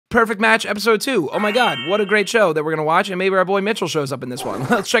Perfect Match episode 2. Oh my God, what a great show that we're gonna watch, and maybe our boy Mitchell shows up in this one.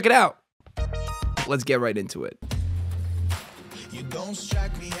 Let's check it out. Let's get right into it. You don't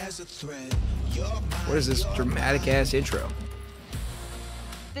strike me as a threat. What is this dramatic ass intro?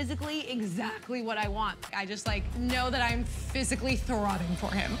 Physically exactly what I want. I just like know that I'm physically throbbing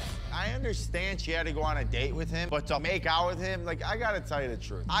for him. I understand she had to go on a date with him, but to make out with him, like, I gotta tell you the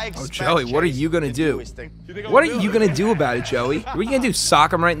truth. Oh, Joey, what are you gonna do? What are you gonna do about it, Joey? What are you gonna do,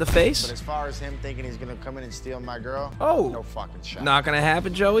 sock him right in the face? But as far as him thinking he's gonna come in and steal my girl, oh, no fucking shot. Not gonna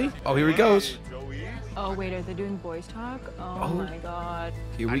happen, Joey? Oh, here he goes. Oh, wait, are they doing boys talk? Oh my God.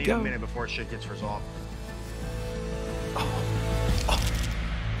 Here we I need go. a minute before shit gets resolved.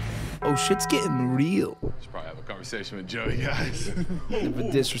 Oh, shit's getting real. Should probably have a conversation with Joey, guys. Never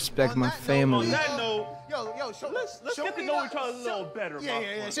disrespect my family. Yo, so let's get to know each other a little better.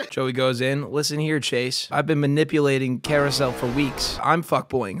 Yeah. Joey goes in. Listen here, Chase. I've been manipulating Carousel for weeks. I'm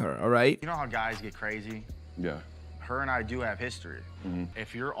fuckboying her, all right? You know how guys get crazy? Yeah. Her and I do have history.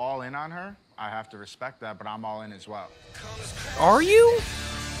 If you're all in on her, I have to respect that, but I'm all in as well. Are you?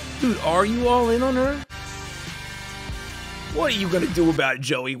 Dude, are you all in on her? What are you gonna do about it,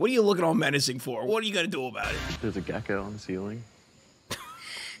 Joey? What are you looking all menacing for? What are you gonna do about it? There's a gecko on the ceiling.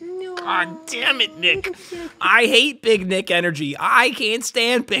 No. God damn it, Nick. I hate Big Nick energy. I can't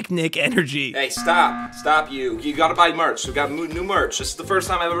stand Big Nick energy. Hey, stop. Stop you. You gotta buy merch. We got new merch. This is the first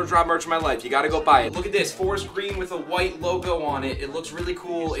time I've ever dropped merch in my life. You gotta go buy it. Look at this. Forest green with a white logo on it. It looks really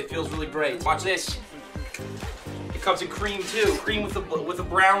cool. It feels really great. Watch this. It comes in cream too. Cream with a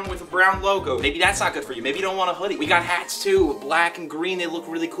brown logo. Maybe that's not good for you. Maybe you don't want a hoodie. We got hats too, black and green. They look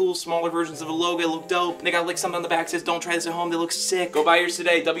really cool. Smaller versions of a logo. They look dope. They got like something on the back that says "Don't try this at home." They look sick. Go buy yours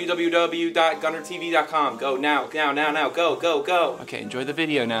today. www.gunnertv.com. Go now. Go. Okay, enjoy the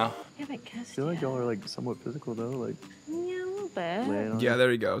video now. I haven't kissed I feel like y'all are like somewhat physical though, like Yeah, a little bit. laying on Yeah, it.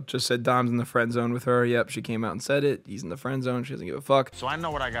 there you go. Just said Dom's in the friend zone with her. Yep, she came out and said it. He's in the friend zone. She doesn't give a fuck. So I know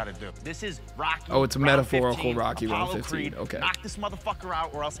what I gotta do. This is Rocky. Oh, it's a round metaphorical 15, Rocky round Apollo 15. Creed. Okay. Knock this motherfucker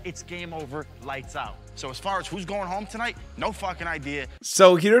out or else it's game over, lights out. So as far as who's going home tonight, no fucking idea.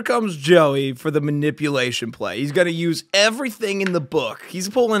 So here comes Joey for the manipulation play. He's gonna use everything in the book. He's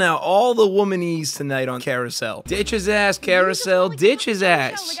pulling out all the womanese tonight on Carousel. Ditch his ass, Carousel. Ditch his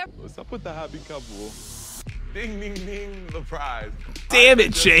ass. What's up with the happy couple? Ding, ding, ding, the prize. Damn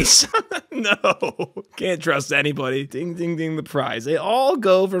it, Chase. No, can't trust anybody. Ding, ding, ding, the prize. They all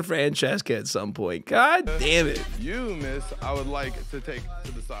go for Francesca at some point. God damn it. You, miss, I would like to take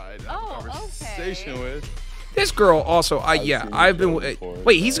to the side and have a conversation with. This girl also, I've been,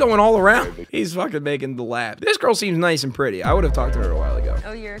 wait, he's going all around. He's fucking making the lap. This girl seems nice and pretty. I would have talked to her a while ago.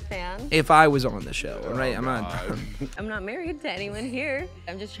 Oh, you're a fan? If I was on the show, right? I'm not. I'm not married to anyone here.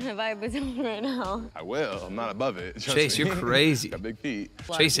 I'm just trying to vibe with someone right now. I will. I'm not above it. Trust Chase, me. you're crazy. Got big feet.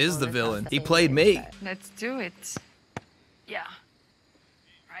 Chase is the villain. He played me. Let's do it. Yeah.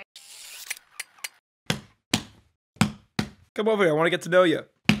 Come over here. I want to get to know you.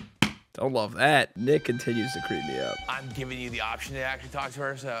 Don't love that. Nick continues to creep me up. I'm giving you the option to actually talk to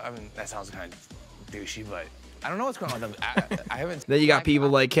her, so, I mean, that sounds kind of douchey, but I don't know what's going on with them. I haven't... Then you got people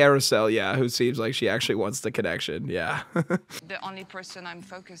like Carousel, yeah, who seems like she actually wants the connection, yeah. The only person I'm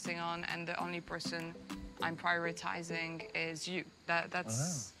focusing on and the only person I'm prioritizing is you.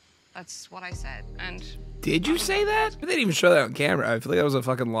 That's what I said. And Did you say that? They didn't even show that on camera. I feel like that was a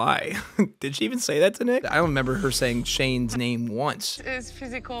fucking lie. Did she even say that to Nick? I don't remember her saying Shane's name once. is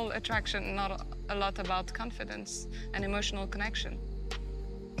physical attraction not a lot about confidence and emotional connection?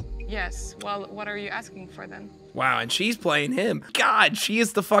 Yes. Well, what are you asking for then? Wow, and she's playing him. God,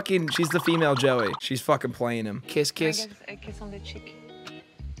 she's the female Joey. She's fucking playing him. Kiss, kiss. I guess a kiss on the cheek.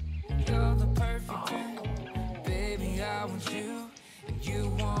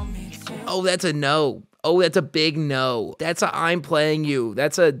 Oh, that's a no. Oh, that's a big no. That's a I'm playing you.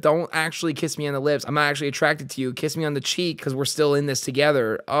 That's a don't actually kiss me on the lips. I'm not actually attracted to you. Kiss me on the cheek because we're still in this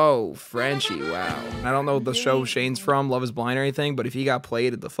together. Oh, Frenchie, wow. I don't know the show Shane's from, Love is Blind or anything, but if he got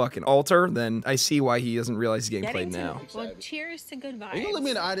played at the fucking altar, then I see why he doesn't realize he's getting played now. Well, cheers to good vibes. Are you gonna look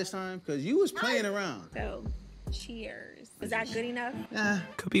me in the eye this time? Because you was playing around. So, cheers. Is that good enough?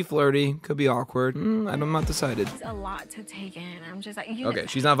 Could be flirty, could be awkward. I'm not decided. It's a lot to take in. I'm just like, you Okay, know,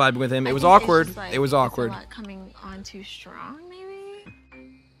 she's not vibing with him. It I was think it's awkward. just like, It was awkward. It's a lot coming on too strong,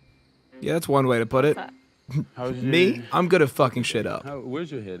 maybe? Yeah, that's one way to put it. How's your, Me, I'm good at fucking shit up.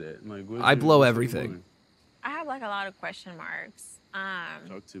 where's your head at? Like, I blow everything. I have like a lot of question marks.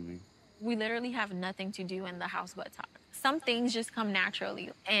 Talk to me. We literally have nothing to do in the house but talk. Some things just come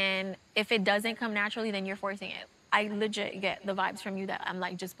naturally. And if it doesn't come naturally, then you're forcing it. I legit get the vibes from you that I'm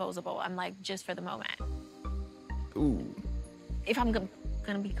like disposable. I'm like just for the moment. Ooh. If I'm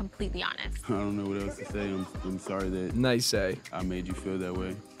gonna be completely honest. I don't know what else to say. I'm sorry that Nice say. I made you feel that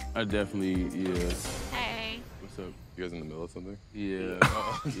way. I definitely, yeah. Hey. What's up? You guys in the middle of something? Yeah.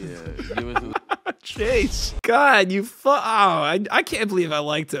 Yeah. Give us a Chase. God, you I can't believe I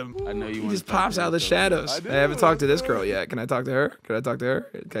liked him. I know you He just pops out of the shadows. I haven't talked to this girl yet. Can I talk to her? Can I talk to her?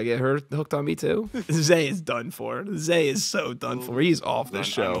 Can I get her hooked on me too? Zay is done for. Zay is so done for. He's off this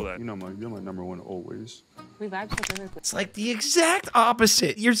show. You know, you're my number one always. We vibe so perfectly. It's like the exact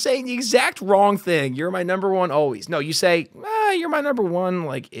opposite. You're saying the exact wrong thing. You're my number one always. No, you say, you're my number one,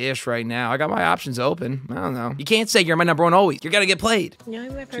 like, ish right now. I got my options open. I don't know. You can't say you're my number one always. You're gonna get played.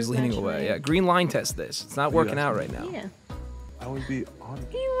 She's leaning away. Yeah, green line test this. It's not working out right now. Yeah. I would be honored.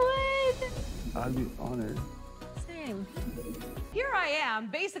 You would. I'd be honored. Same. Here I am,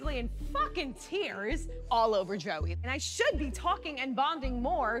 basically in fucking tears, all over Joey. And I should be talking and bonding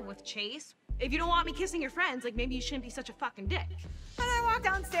more with Chase. If you don't want me kissing your friends, like, maybe you shouldn't be such a fucking dick. And I walk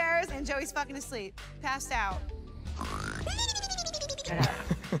downstairs and Joey's fucking asleep, passed out.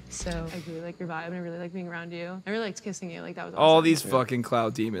 So I really like your vibe and I really like being around you. I really liked kissing you. Like that was awesome. All these fucking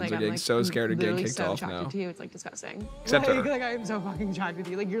cloud demons Like, are I'm, getting like, so scared of getting literally kicked so off attracted now. to you. It's like disgusting. Except like, her. Like I am so fucking attracted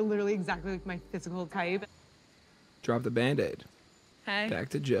to you. Like you're literally exactly like my physical type. Drop the band-aid. Hey. Back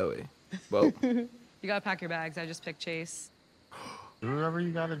to Joey. Whoa. You gotta pack your bags. I just picked Chase. Do whatever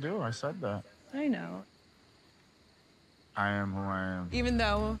you gotta do. I said that. I know. I am who I am. Even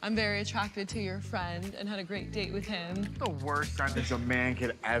though I'm very attracted to your friend and had a great date with him. The worst sentence a man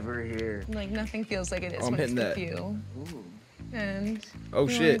could ever hear. Like nothing feels like it is I'm when it's hitting with that. you. And Oh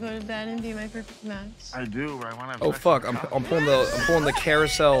you shit. wanna go to bed and be my perfect match. I do, but I want to. Oh fuck! I'm pulling the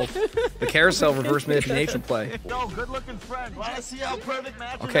carousel reverse manipulation play. Yo, good-looking friend. Wanna see how perfect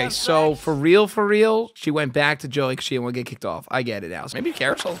matches? Okay, so for real, she went back to Joey because she didn't want to get kicked off. I get it now. So maybe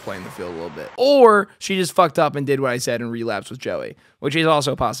Carousel's playing the field a little bit, or she just fucked up and did what I said and relapsed with Joey, which is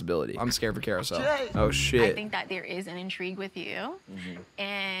also a possibility. I'm scared for Carousel. Oh I shit! think that there is an intrigue with you.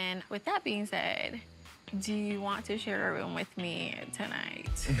 And with that being said, do you want to share a room with me tonight?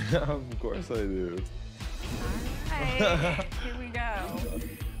 Of course I do. All right, here we go.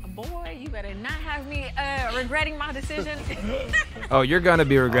 Boy, you better not have me regretting my decision. Oh, you're gonna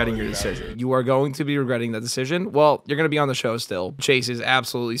be regretting your decision. You are going to be regretting that decision. Well, you're gonna be on the show still. Chase is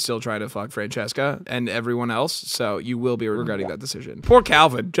absolutely still trying to fuck Francesca and everyone else, so you will be regretting that decision. Poor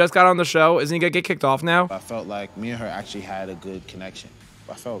Calvin just got on the show. Isn't he gonna get kicked off now? I felt like me and her actually had a good connection.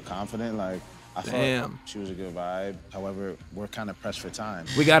 I felt confident, like I felt Damn. she was a good vibe. However, we're kind of pressed for time.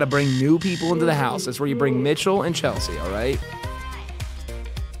 We gotta bring new people into the house. That's where you bring Mitchell and Chelsea, all right?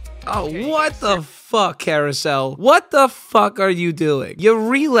 Oh, what the fuck, Carousel? What the fuck are you doing? You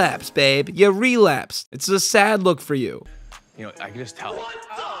relapsed, babe. You relapsed. It's a sad look for you. You know, I can just tell.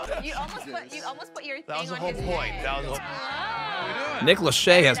 You almost put your That was thing the on whole his point. head. That was the whole Nick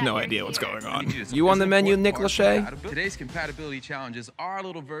Lachey has no idea what's going on. You on the menu, Nick Lachey? Today's compatibility challenges are a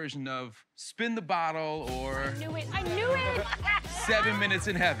little version of spin the bottle or I knew it. 7 minutes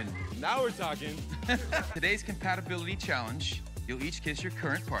in heaven. Now we're talking. Today's compatibility challenge, you'll each kiss your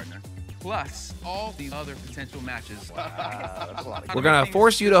current partner, plus all the other potential matches. We're gonna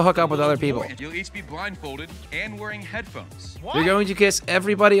force you to hook up with other people. You'll each be blindfolded and wearing headphones. You're going to kiss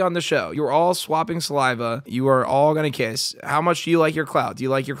everybody on the show. You're all swapping saliva. You are all gonna kiss. How much do you like your clout? Do you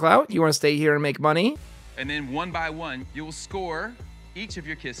like your clout? Do you wanna stay here and make money? And then one by one, you will score each of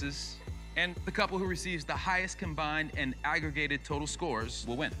your kisses, and the couple who receives the highest combined and aggregated total scores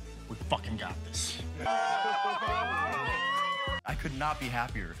will win. We fucking got this. I could not be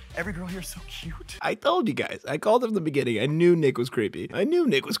happier. Every girl here is so cute. I told you guys. I called him in the beginning. I knew Nick was creepy. I knew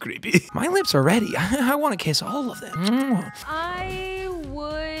Nick was creepy. My lips are ready. I want to kiss all of them. I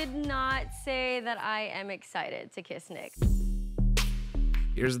would not say that I am excited to kiss Nick.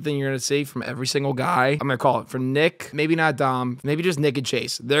 Here's the thing you're gonna see from every single guy. I'm gonna call it for Nick, maybe not Dom, maybe just Nick and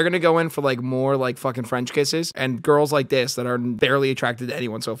Chase. They're gonna go in for like more like fucking French kisses, and girls like this that are barely attracted to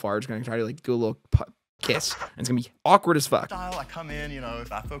anyone so far are just gonna try to like do a little kiss. And it's gonna be awkward as fuck. Style, I come in, you know,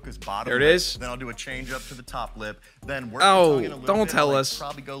 I focus bottom There it lip, is. then I'll do a change up to the top lip, then work Oh, the tongue in a little don't bit, tell like, us.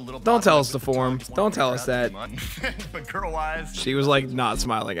 probably go a little Don't bottom tell lip us the with the form. tongue, Don't tell us out that. too much. But girl-wise, She was like not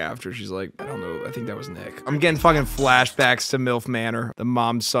smiling after. She's like, I don't know. I think that was Nick. I'm getting fucking flashbacks to MILF Manor, the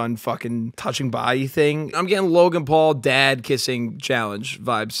mom-son fucking touching body thing. I'm getting Logan Paul dad kissing challenge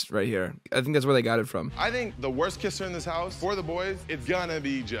vibes right here. I think that's where they got it from. I think the worst kisser in this house, for the boys, it's gonna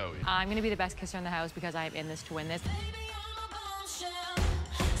be Joey. I'm gonna be the best kisser in the house because I'm in this to win this.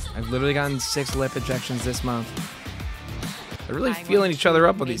 I've literally gotten 6 lip injections this month. They're really feeling each other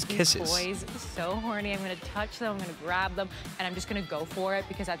up with these kisses. Boys so horny. I'm gonna touch them, I'm gonna grab them, and I'm just gonna go for it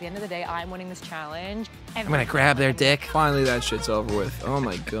because at the end of the day, I'm winning this challenge. And I'm gonna grab their dick. Finally, that shit's over with. Oh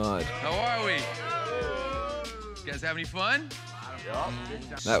my God. How are we? You guys have any fun?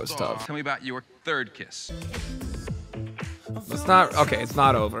 That was tough. Tell me about your third kiss. It's not, okay, it's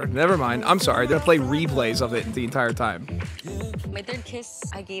not over. Never mind. I'm sorry. They're gonna play replays of it the entire time. My third kiss,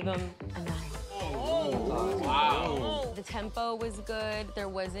 I gave him a 9. Wow. The tempo was good. There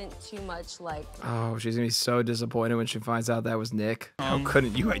wasn't too much like. Oh, she's gonna be so disappointed when she finds out that was Nick. How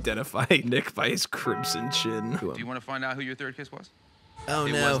couldn't you identify Nick by his crimson chin? Do you want to find out who your third kiss was? Oh,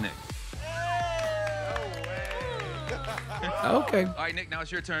 it no. was Nick. Okay. All right, Nick, now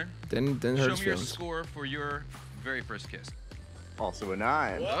it's your turn. Didn't hurt Show his me your feelings. score for your very first kiss. Also a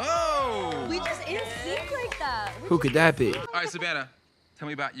 9. Oh! We just in sync like that. Who could that be? All right, Savannah, tell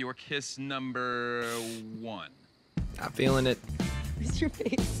me about your kiss number 1. Not feeling it. What's your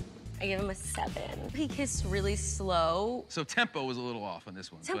face? I gave him a 7. He kissed really slow. So tempo was a little off on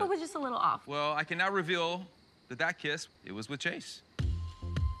this one. Tempo but- was just a little off. Well, I can now reveal that kiss, it was with Chase.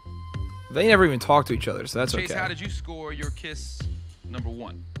 They never even talk to each other, so that's Chase, okay. how did you score your kiss number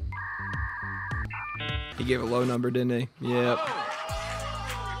 1? He gave a low number, didn't he? Yep.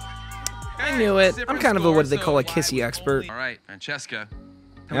 I knew it. I'm kind of a, what do they call a kissy expert. All right, Francesca. tell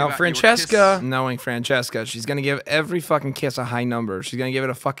me Now, about your Francesca, kiss. knowing Francesca, she's gonna give every fucking kiss a high number. She's gonna give it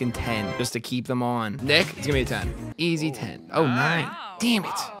a fucking 10 just to keep them on. Nick, it's gonna be a 10. Easy 10. Oh, 9. Damn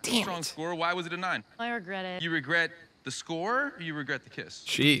it. Damn Strong it. score. Why was it a 9? I regret it. You regret the score, or you regret the kiss?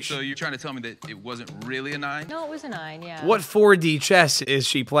 Sheesh. So you're trying to tell me that it wasn't really a 9? No, it was a 9, yeah. What 4D chess is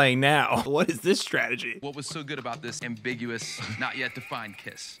she playing now? What is this strategy? What was so good about this ambiguous, not yet defined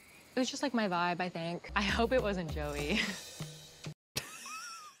kiss? It was just like my vibe, I think. I hope it wasn't Joey.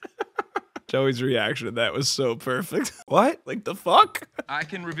 Joey's reaction to that was so perfect. What? Like the fuck? I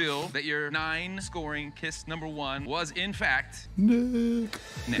can reveal that your 9 scoring kiss number 1 was in fact Nick.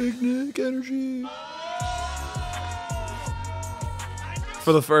 Nick. Big Nick energy.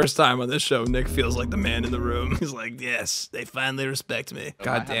 For the first time on this show, Nick feels like the man in the room. He's like, yes, they finally respect me.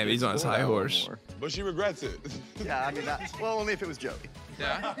 God damn, he's on his high horse. But she regrets it. Yeah, I mean, well, only if it was Joey.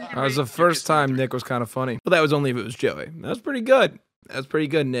 Yeah. That was the first time Nick was kind of funny. But that was only if it was Joey. That was pretty good. That was pretty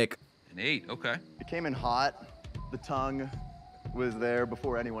good, Nick. An 8, okay. It came in hot. The tongue was there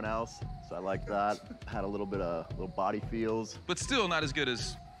before anyone else, so I liked that. Had a little bit of little body feels. But still not as good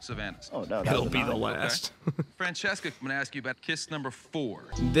as Savannah's. Oh, no. It'll be the last. Okay. Francesca, I'm gonna ask you about kiss number 4.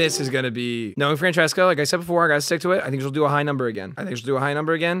 This is gonna be, knowing Francesca, like I said before, I gotta stick to it. I think she'll do a high number again. An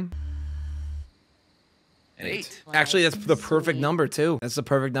 8. Actually, that's the perfect number too. That's the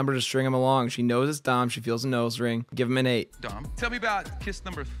perfect number to string him along. She knows it's Dom. She feels a nose ring. Give him an 8. Dom, tell me about kiss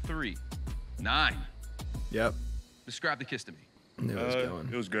number 3. 9. Yep. Describe the kiss to me. Knew it was going.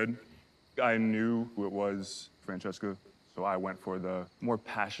 It was good. I knew who it was, Francesca, so I went for the more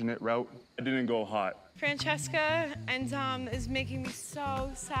passionate route. I didn't go hot. Francesca and Dom is making me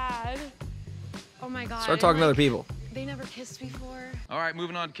so sad. Oh my God. Start talking to other people. They never kissed before. All right,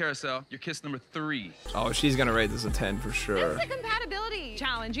 moving on to Carousel. Your kiss number 3. Oh, she's gonna rate this a 10 for sure. It's a compatibility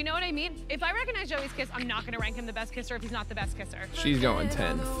challenge, you know what I mean? If I recognize Joey's kiss, I'm not gonna rank him the best kisser if he's not the best kisser. She's going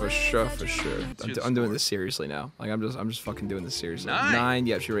 10 for sure, for sure. I'm doing this seriously now. Like I'm just fucking doing this seriously. 9.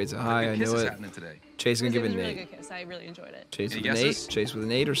 Yep, she rates it high. I knew it. Happening today. Chase is gonna give it was an a really 8. good kiss. I really enjoyed it. Chase Any with an 8. guesses? Chase with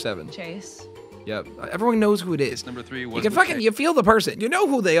an 8 or 7. Chase. Yep. Everyone knows who it is. Number 3 was You can with fucking, Chase. you feel the person. You know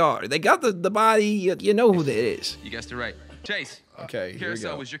who they are. They got the body. You know who it is. You guessed it right. Chase. Okay, here we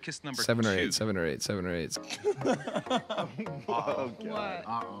Carousel go. was your kiss number 7 or 2. 8. 7 or 8. 7 or 8. Oh,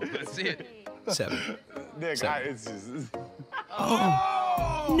 God. Let's see it. 7. Nick, it's just...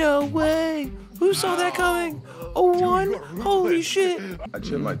 Oh, no way. Who saw that coming? A 1? Holy shit. I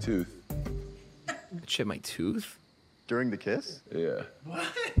chipped my tooth. I chipped my tooth? During the kiss? Yeah.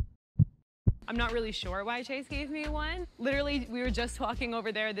 I'm not really sure why Chase gave me a 1. Literally, we were just talking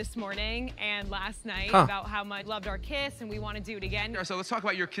over there this morning and last night about how much I loved our kiss and we want to do it again. So let's talk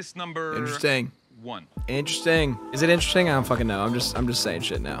about your kiss number Interesting. 1. Interesting. Is it interesting? I don't fucking know. I'm just saying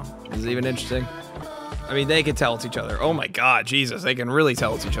shit now. Is it even interesting? I mean, they can tell it's each other. Oh my God, Jesus, they can really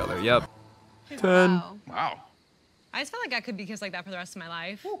tell it's each other. Yep. 10. Wow. I just felt like I could be kissed like that for the rest of my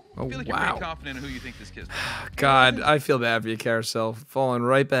life. Oh, I feel like you're wow. pretty confident in who you think this kiss was. God, I feel bad for you, Carousel. Falling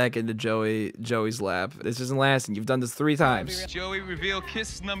right back into Joey's lap. This isn't lasting. You've done this 3 times. Joey, reveal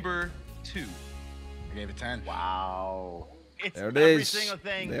kiss number 2. I gave it 10. Wow. It's There it every is. single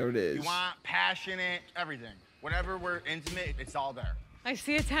thing There it is. you want, passionate, everything. Whenever we're intimate, it's all there. I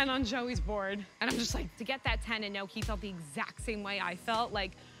see a 10 on Joey's board, and I'm just like, to get that 10 and know he felt the exact same way I felt,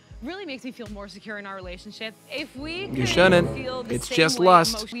 like, really makes me feel more secure in our relationship. If we You shouldn't. feel the It's same just way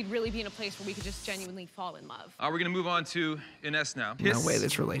lust. emotionally, we'd really be in a place where we could just genuinely fall in love. We're gonna move on to Ines now. No way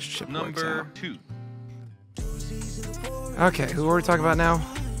this relationship works number out. 2. Okay, who are we talking about now?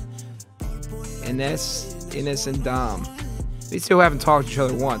 Ines and Dom. These two haven't talked to each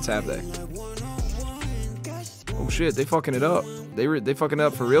other once, have they? Oh shit, they fucking it up. They fucking it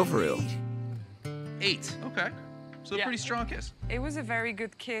up for real, for real. 8. Okay. So a pretty strong kiss. It was a very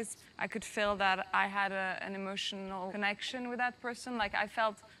good kiss. I could feel that I had an emotional connection with that person. Like I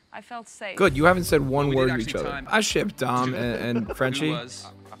felt safe. Good, you haven't said one We did word to actually each other. time I shipped Dom and Frenchie. Who was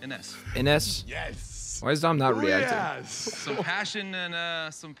Ines. Ines? Yes. Why is Dom not reacting? Some passion in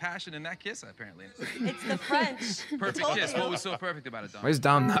that kiss, apparently. It's the French. Perfect kiss. What was so perfect about it, Dom? Why is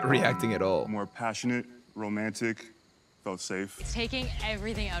Dom not reacting at all? More passionate, romantic, felt safe. It's taking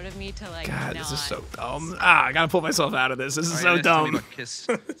everything out of me to like. God, this is so dumb. I gotta pull myself out of this. This is so dumb. Kiss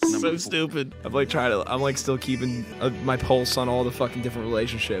It's so stupid. I'm like still keeping my pulse on all the fucking different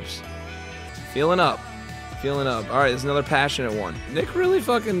relationships. Feeling up. All right, there's another passionate one. Nick really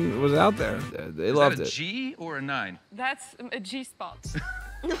fucking was out there. They loved it. it. Is that a G or a 9? That's a G spot.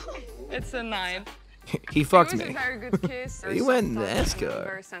 It's a 9. He fucked It was me. a very good kiss. He went Sometimes NASCAR. I'm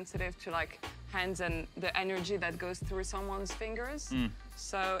very sensitive to like hands and the energy that goes through someone's fingers.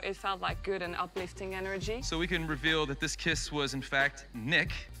 So it felt like good and uplifting energy. So we can reveal that this kiss was in fact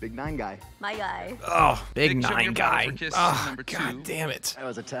Nick. Big 9 guy. My guy. Oh, big Nick, show me 9 your guy. bottle for kiss Oh, number 2. God damn it. That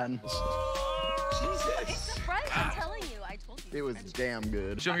was a 10. It's the French, I'm telling you. I told you. It was damn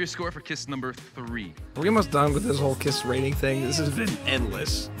good. Show me your score for kiss number 3. We're almost done with this whole kiss rating thing. This has been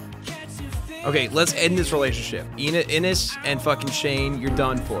endless. Okay, let's end this relationship. Ines and fucking Shane, you're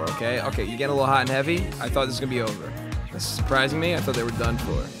done for, okay? Okay, you're getting a little hot and heavy. I thought this was gonna be over. This is surprising me. I thought they were done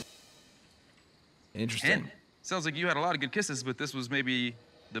for. Interesting. 10. Sounds like you had a lot of good kisses, but this was maybe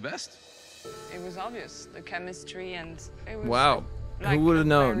the best. It was obvious, the chemistry and it was Wow. like, Who would have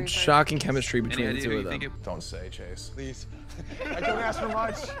known? very Shocking chemistry Any between the idea two who of you them. think it... Don't say, Chase. Please. I don't ask for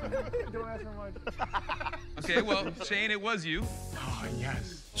much. Don't ask for much. Okay, well, Shane, it was you. Oh,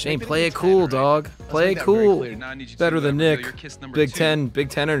 yes. Shane, play it cool, dog. Play it cool. Now I need you to Better than reveal Nick. your kiss number Big 2, 10, Big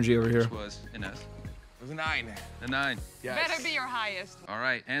 10 energy over here. which was Ines. It was a 9. A 9. Yes. Better be your highest. All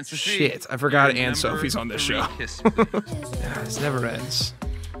right, and Sophie. Shit, I forgot your Aunt number Sophie's on this 3 show. kiss. This never ends.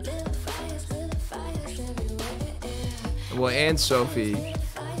 Well, Aunt Sophie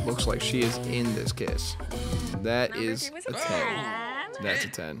looks like she is in this kiss. That is a 10. That's a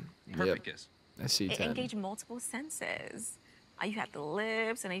 10. Perfect Yep. kiss. I see It 10. engaged multiple senses. You had the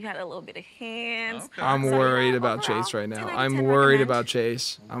lips, and then you had a little bit of hands. Okay. I'm So, worried about overall, Chase right now. 10 out of I'm 10 worried recommend. about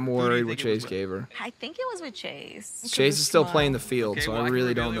Chase. I'm worried what think it was Chase gave her. I think it was with Chase. Chase is still playing the field, Okay, so well, I can really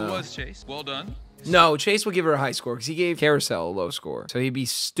reveal don't it know. was Chase. Well done. No, Chase will give her a high score because he gave Carousel a low score. So he'd be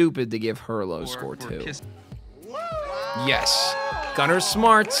stupid to give her a low score For too. kiss. Yes. Gunner's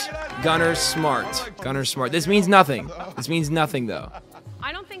smart. Gunner's smart. Gunner's smart. This means nothing. This means nothing though.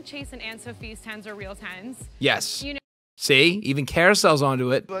 I don't think Chase and Aunt Sophie's 10s are real 10s. Yes. You know, See? Even Carousel's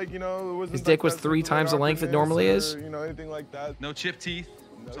onto it. Like, you know, it wasn't His like dick was that 3 times the length it normally is. or, you know, anything like that. No chip teeth.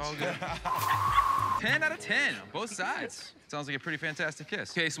 It's all good. 10 out of 10 on both sides. Sounds like a pretty fantastic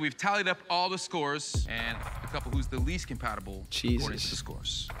kiss. Okay, so we've tallied up all the scores and a couple who's the least compatible according to the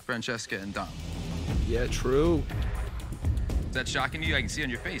scores. Francesca and Dom. Yeah, true. Is that shocking to you? I can see on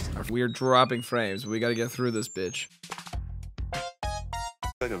your face. We're dropping frames. We gotta get through this bitch.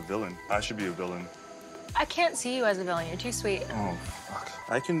 Like a villain. I should be a villain. I can't see you as a villain. You're too sweet. Oh, fuck.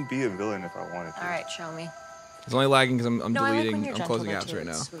 I can be a villain if I wanted to. All right, show me. It's only lagging because I'm No, I like when deleting. you're I'm gentle, closing though, apps too. right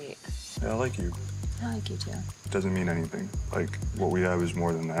now. It's sweet. Yeah, I like you. I like you too. Doesn't mean anything. Like, what we have is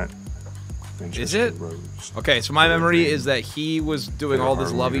more than that. Is it? Okay, so my memory is that he was doing all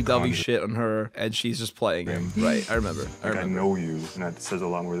this lovey-dovey shit on her, and she's just playing him. Right, I remember. Like, I know you, and that says a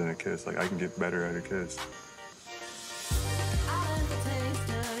lot more than a kiss. Like, I can get better at a kiss.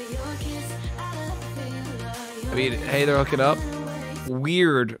 I mean, hey, they're hooking up.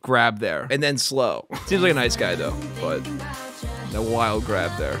 Weird grab there, and then slow. Seems like a nice guy though, but a wild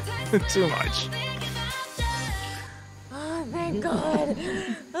grab there. Too much. Oh, thank God.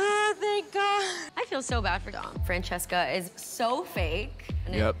 Oh, thank God. I feel so bad for Dom. Francesca is so fake.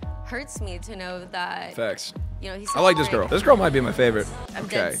 And Yep. It hurts me to know that, Facts. you know, he's I like this girl. This girl might be my favorite. I'm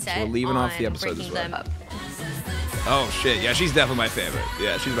Okay, dead so set we're leaving off the on episode this breaking way. them up. Oh shit, yeah, she's definitely my favorite.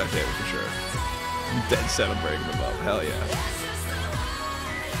 Yeah, she's my favorite for sure. I'm dead set on breaking them up. Hell yeah.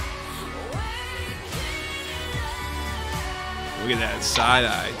 Look at that side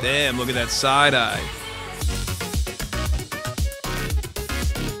eye. Damn, look at that side eye.